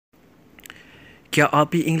क्या आप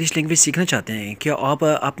भी इंग्लिश लैंग्वेज सीखना चाहते हैं? क्या आप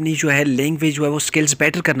अपनी जो है लैंग्वेज जो है वो स्किल्स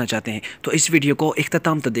बेटर करना चाहते हैं? तो इस वीडियो को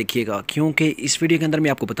इख्तिताम तक देखिएगा, क्योंकि इस वीडियो के अंदर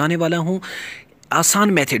मैं आपको बताने वाला हूँ आसान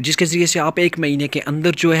मेथड जिसके ज़रिए से आप एक महीने के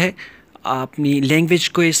अंदर जो है अपनी लैंग्वेज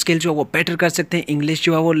को स्किल जो है वो बेटर कर सकते हैं। इंग्लिश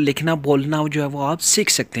जो है वो लिखना बोलना जो है वो आप सीख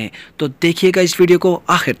सकते हैं। तो देखिएगा इस वीडियो को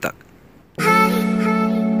आखिर तक।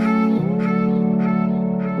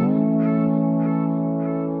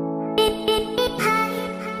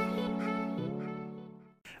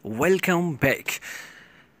 Welcome back.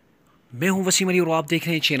 मैं हूं वसीम अली और आप देख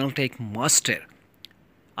रहे हैं चैनल टेक मास्टर।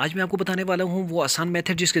 आज मैं आपको बताने वाला हूं वो आसान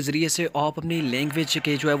मेथड जिसके ज़रिए से आप अपनी लैंग्वेज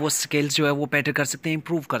के जो है वो स्किल्स जो है वो बेटर कर सकते हैं,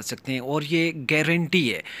 इंप्रूव कर सकते हैं, और ये गारंटी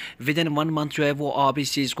है विद इन 1 मंथ जो है वो आप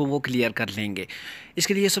इस चीज़ को वो क्लियर कर लेंगे।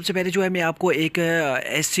 इसके लिए सबसे पहले जो है मैं आपको एक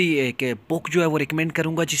ऐसी एक बुक जो है वो रिकमेंड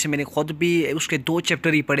करूंगा जिसे मैंने ख़ुद भी उसके 2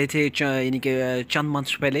 चैप्टर ही पढ़े थे यानी कि चंद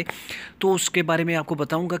मंथ्स पहले। तो उसके बारे में आपको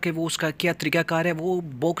बताऊंगा कि वो उसका क्या तरीकाकार है। वो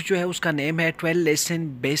बुक जो है उसका नेम है 12 लेसन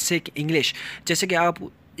बेसिक इंग्लिश। जैसे कि आप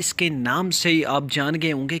इसके नाम से ही आप जान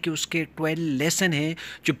गए होंगे कि उसके 12 लेसन हैं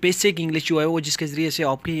जो बेसिक इंग्लिश जो है वो जिसके ज़रिए से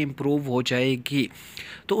आपकी इम्प्रूव हो जाएगी।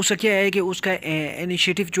 तो उसका क्या है कि उसका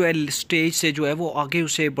इनिशिएटिव जो है स्टेज से जो है वो आगे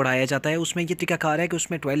उसे बढ़ाया जाता है। उसमें ये तरीकाकार है कि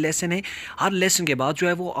उसमें 12 लेसन है। हर लेसन के बाद जो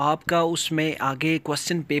है वो आपका उसमें आगे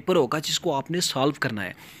क्वेश्चन पेपर होगा जिसको आपने सॉल्व करना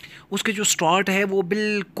है। उसके जो स्टार्ट है वो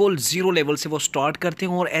बिल्कुल ज़ीरो लेवल से वो स्टार्ट करते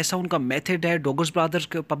हैं, और ऐसा उनका मेथड है। डॉगर्स ब्रदर्स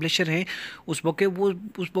के पब्लिशर हैं उस बुक के। वो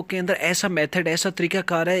उस बुक के अंदर ऐसा मेथड, ऐसा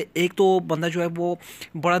तरीकाकार है, एक तो बंदा जो है वो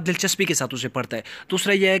बड़ा दिलचस्पी के साथ उसे पढ़ता है।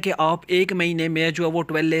 दूसरा यह है कि आप एक महीने में जो है वो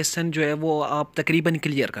 12 लेसन जो है वो आप तकरीबन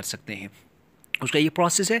क्लियर कर सकते हैं। उसका ये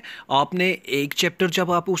प्रोसेस है। आपने एक चैप्टर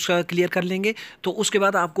जब आप उसका क्लियर कर लेंगे तो उसके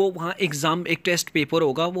बाद आपको वहाँ एग्ज़ाम एक टेस्ट पेपर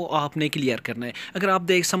होगा वो आपने क्लियर करना है। अगर आप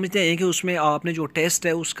देख समझते हैं कि उसमें आपने जो टेस्ट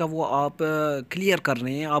है उसका वो आप क्लियर कर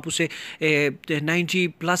रहे हैं, आप उसे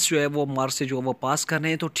 90+ जो है वो मार्क्स से जो वो पास कर रहे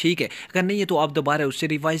हैं तो ठीक है। अगर नहीं है तो आप दोबारा उससे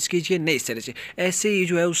रिवाइज़ कीजिए नए सिरे से। ऐसे ही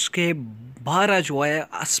जो है उसके 12 जो है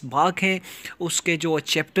असबाक हैं, उसके जो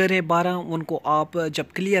चैप्टर हैं 12, उनको आप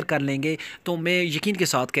जब क्लियर कर लेंगे तो मैं यकीन के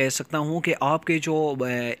साथ कह सकता हूँ कि आपके जो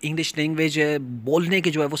इंग्लिश लैंग्वेज बोलने के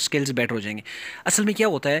जो है वो स्किल्स बेटर हो जाएंगे। असल में क्या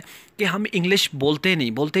होता है कि हम इंग्लिश बोलते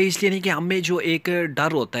इसलिए नहीं कि हमें जो एक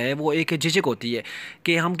डर होता है, वो एक झिझक होती है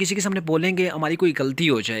कि हम किसी के सामने बोलेंगे हमारी कोई गलती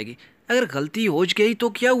हो जाएगी। अगर गलती हो गई तो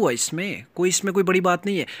क्या हुआ, इसमें कोई बड़ी बात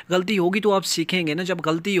नहीं है। गलती होगी तो आप सीखेंगे ना। जब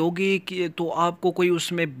गलती होगी तो आपको कोई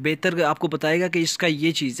उसमें बेहतर आपको बताएगा कि इसका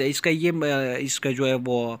ये चीज़ है, इसका जो है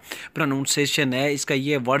वो प्रोनाउंसिएशन है, इसका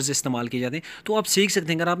ये वर्ड्स इस्तेमाल किए जाते हैं, तो आप सीख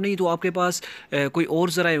सकते हैं। अगर आप नहीं तो आपके पास कोई और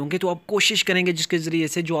ज़राए होंगे तो आप कोशिश करेंगे जिसके ज़रिए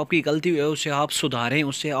से जो आपकी गलती हुई है उसे आप सुधारें,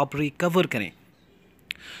 उससे आप रिकवर करें।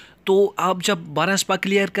 तो आप जब 12 स्पा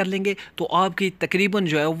क्लियर कर लेंगे तो आपकी तकरीबन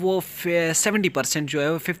जो है वो 70% जो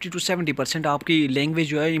है 50 to 70% आपकी लैंग्वेज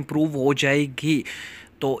जो है इम्प्रूव हो जाएगी।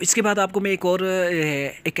 तो इसके बाद आपको मैं एक और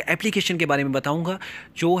एक एप्लीकेशन के बारे में बताऊंगा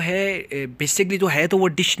जो है बेसिकली तो है तो वो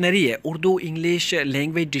डिक्शनरी है, उर्दू इंग्लिश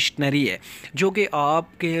लैंग्वेज डिक्शनरी है, जो कि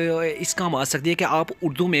आपके इस काम आ सकती है कि आप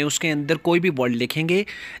उर्दू में उसके अंदर कोई भी वर्ड लिखेंगे।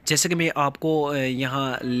 जैसे कि मैं आपको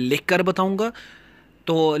यहाँ लिख कर बताऊँगा,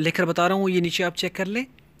 तो लिख कर बता रहा हूँ, ये नीचे आप चेक कर लें।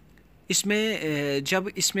 इसमें जब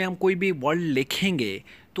इसमें हम कोई भी वर्ड लिखेंगे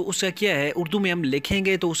तो उसका क्या है, उर्दू में हम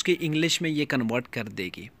लिखेंगे तो उसके इंग्लिश में ये कन्वर्ट कर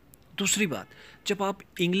देगी। दूसरी बात, जब आप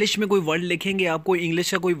इंग्लिश में कोई वर्ड लिखेंगे, आपको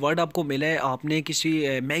इंग्लिश का कोई वर्ड आपको मिला है, आपने किसी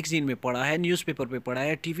मैगज़ीन में पढ़ा है, न्यूज़पेपर पे पढ़ा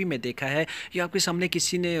है, टीवी में देखा है, या आपके सामने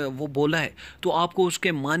किसी ने वो बोला है, तो आपको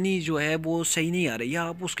उसके मानी जो है वो सही नहीं आ रही, या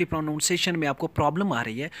आप उसकी प्रोनाउंसिएशन में आपको प्रॉब्लम आ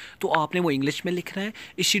रही है, तो आपने वो इंग्लिश में लिखना है।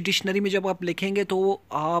 इसी डिक्शनरी में जब आप लिखेंगे तो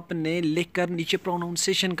आपने लिख कर नीचे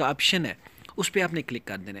प्रोनाउंसिएशन का ऑप्शन है, उस पर आपने क्लिक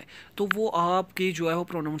कर देना है। तो वो आपकी जो है वो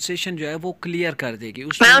प्रोनाउंसिएशन जो है वो क्लियर कर देगी।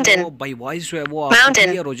 उसमें वो बाई वॉइस जो है वो आपको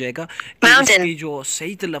क्लियर हो जाएगा कि इसकी जो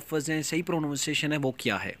सही तलफ़्फ़ुज़ हैं, सही प्रोनाउंसिएशन है वो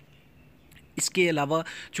क्या है। इसके अलावा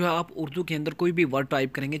जो है आप उर्दू के अंदर कोई भी वर्ड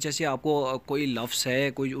टाइप करेंगे, जैसे आपको कोई लफ्ज़ है,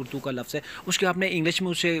 कोई उर्दू का लफ्ज़ है, उसके आपने इंग्लिश में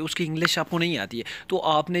उसे उसकी इंग्लिश आपको नहीं आती है, तो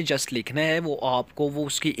आपने जस्ट लिखना है, वो आपको वो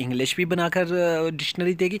उसकी इंग्लिश भी बनाकर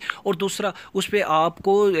डिक्शनरी देगी, और दूसरा उस पर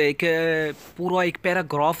आपको एक पूरा एक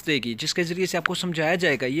पैराग्राफ देगी जिसके ज़रिए से आपको समझाया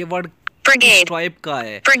जाएगा ये वर्ड किस टाइप का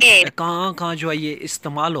है, कहाँ कहाँ जो है ये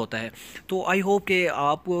इस्तेमाल होता है। तो आई होप कि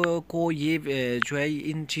आपको ये जो है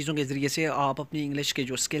इन चीज़ों के ज़रिए से आप अपनी इंग्लिश के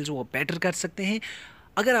जो स्किल्स वो बेटर कर सकते हैं।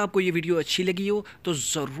 अगर आपको ये वीडियो अच्छी लगी हो तो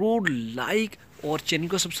ज़रूर लाइक और चैनल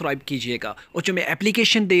को सब्सक्राइब कीजिएगा। और जो मैं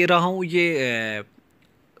एप्लीकेशन दे रहा हूँ ये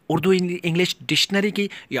उर्दू इंग्लिश डिक्शनरी की,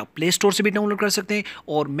 या प्ले स्टोर से भी डाउनलोड कर सकते हैं,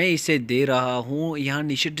 और मैं इसे दे रहा हूँ यहाँ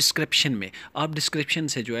नीचे डिस्क्रिप्शन में। आप डिस्क्रिप्शन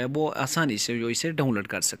से जो है वो आसानी से जो इसे डाउनलोड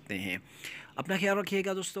कर सकते हैं। अपना ख्याल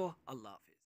रखिएगा दोस्तों। अल्लाह हाफ़िज़।